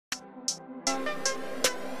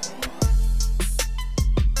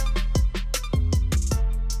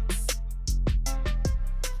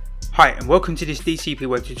Hi and welcome to this DCP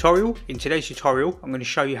web tutorial. In today's tutorial I'm going to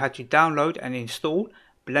show you how to download and install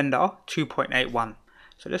Blender 2.81.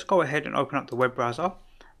 So let's go ahead and open up the web browser,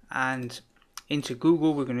 and into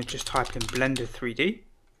Google we're going to just type in Blender 3D,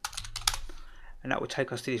 and that will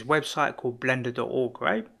take us to this website called blender.org,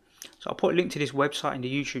 right? So I'll put a link to this website in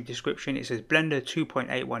the YouTube description. It says Blender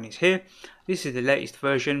 2.81 is here. This is the latest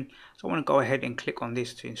version, so I want to go ahead and click on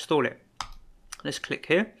this to install it. Let's click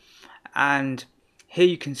here, and here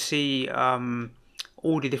you can see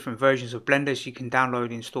all the different versions of Blender. So you can download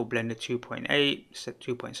and install Blender 2.8, set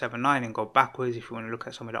 2.79 and go backwards if you want to look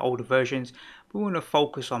at some of the older versions. But we want to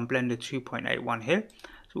focus on Blender 2.81 here.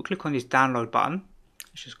 So we'll click on this download button.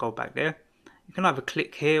 Let's just go back there. You can either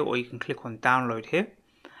click here or you can click on download here.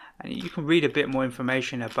 And you can read a bit more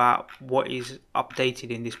information about what is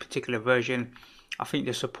updated in this particular version. I think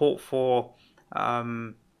the support for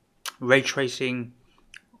ray tracing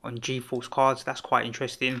on GeForce cards, that's quite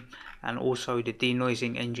interesting, and also the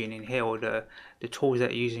denoising engine in here, or the tools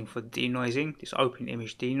that you're using for denoising, this open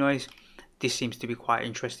image denoise. This seems to be quite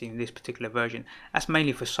interesting in this particular version. That's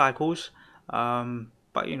mainly for cycles,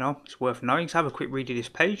 but you know, it's worth knowing. So have a quick read of this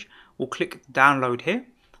page. We'll click download here,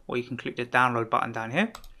 or you can click the download button down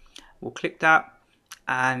here. We'll click that,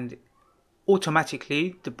 and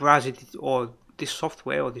automatically the browser or this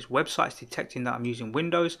software or this website is detecting that I'm using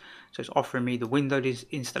Windows, so it's offering me the Windows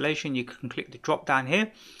installation. You can click the drop down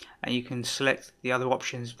here and you can select the other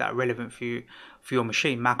options that are relevant for you, for your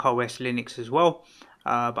machine, Mac OS, Linux as well,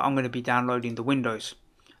 but I'm going to be downloading the Windows.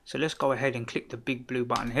 So let's go ahead and click the big blue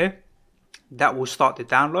button here. That will start the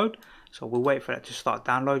download, so we'll wait for that to start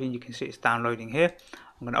downloading. You can see it's downloading here.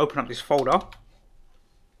 I'm going to open up this folder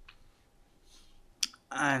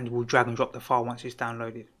and we'll drag and drop the file once it's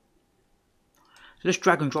downloaded. So let's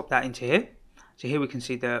drag and drop that into here. So here we can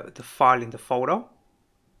see the file in the folder.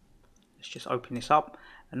 Let's just open this up.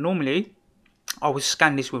 And normally I would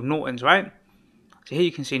scan this with Norton's, right? So here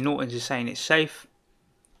you can see Norton's is saying it's safe.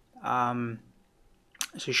 So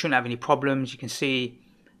you shouldn't have any problems. You can see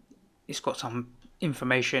it's got some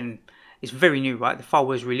information. It's very new, right? The file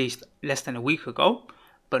was released less than a week ago,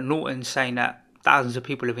 but Norton's saying that thousands of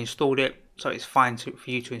people have installed it, so it's fine for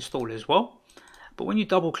you to install as well. But when you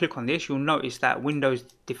double click on this, you'll notice that Windows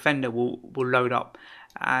Defender will load up,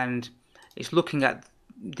 and it's looking at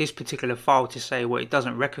this particular file to say, well, it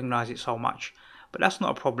doesn't recognize it so much, but that's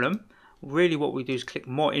not a problem. Really what we do is click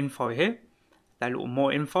more info here, that little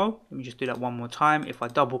more info. Let me just do that one more time. If I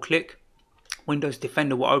double click, Windows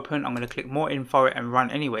Defender will open. I'm going to click more info and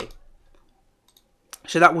run anyway.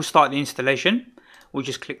 So that will start the installation. We'll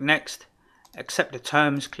just click next, accept the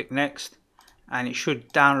terms, click next, and it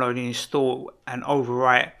should download and install and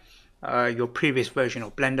overwrite your previous version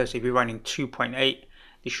of Blender. So if you're running 2.8,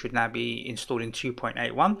 this should now be installed in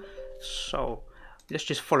 2.81. So let's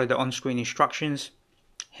just follow the on-screen instructions.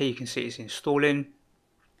 Here you can see it's installing.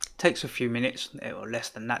 It takes a few minutes, or less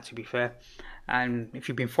than that to be fair. And if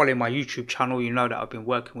you've been following my YouTube channel, you know that I've been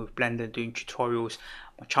working with Blender, doing tutorials.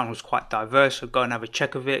 My channel is quite diverse, so go and have a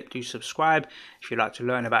check of it. Do subscribe if you'd like to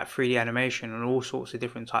learn about 3D animation and all sorts of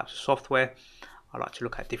different types of software. I like to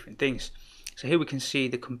look at different things. So here we can see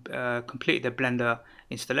the complete the Blender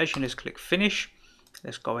installation. Let's click finish.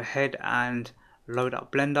 Let's go ahead and load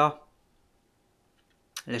up Blender.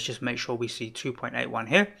 Let's just make sure we see 2.81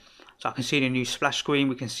 here. So I can see the new splash screen.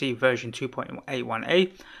 We can see version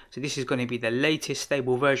 2.81a. So this is going to be the latest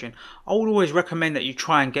stable version. I would always recommend that you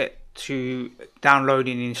try and get to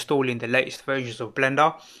downloading and installing the latest versions of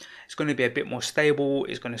Blender. It's going to be a bit more stable.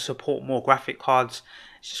 It's going to support more graphic cards.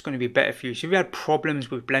 It's just going to be better for you. So if you had problems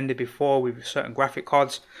with Blender before with certain graphic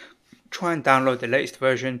cards, try and download the latest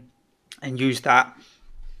version and use that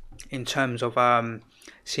in terms of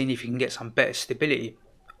seeing if you can get some better stability.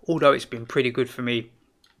 Although it's been pretty good for me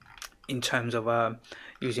in terms of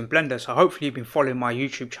using Blender. So hopefully you've been following my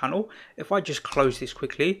YouTube channel. If I just close this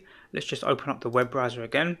quickly, let's just open up the web browser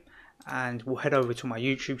again and we'll head over to my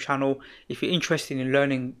YouTube channel. If you're interested in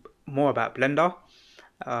learning more about Blender,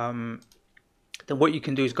 then what you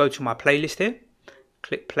can do is go to my playlist here,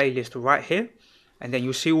 click playlist right here, and then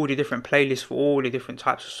you'll see all the different playlists for all the different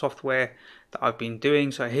types of software that I've been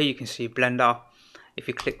doing. So here you can see Blender. If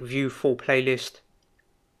you click view full playlist,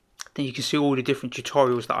 then you can see all the different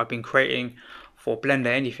tutorials that I've been creating for Blender,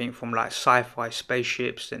 anything from like sci-fi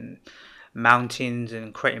spaceships and mountains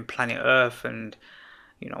and creating planet Earth and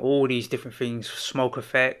you know, all these different things, smoke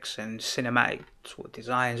effects and cinematic sort of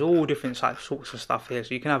designs, all different sorts of stuff here.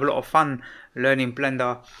 So you can have a lot of fun learning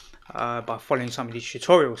Blender by following some of these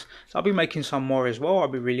tutorials. So I'll be making some more as well. I'll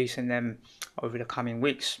be releasing them over the coming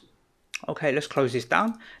weeks. Okay, let's close this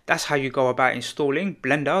down. That's how you go about installing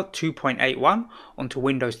Blender 2.81 onto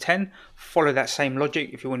Windows 10. Follow that same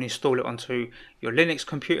logic if you want to install it onto your Linux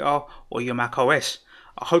computer or your Mac OS.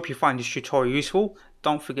 I hope you find this tutorial useful.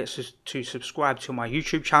 Don't forget to subscribe to my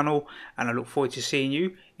YouTube channel, and I look forward to seeing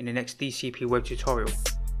you in the next DCP web tutorial.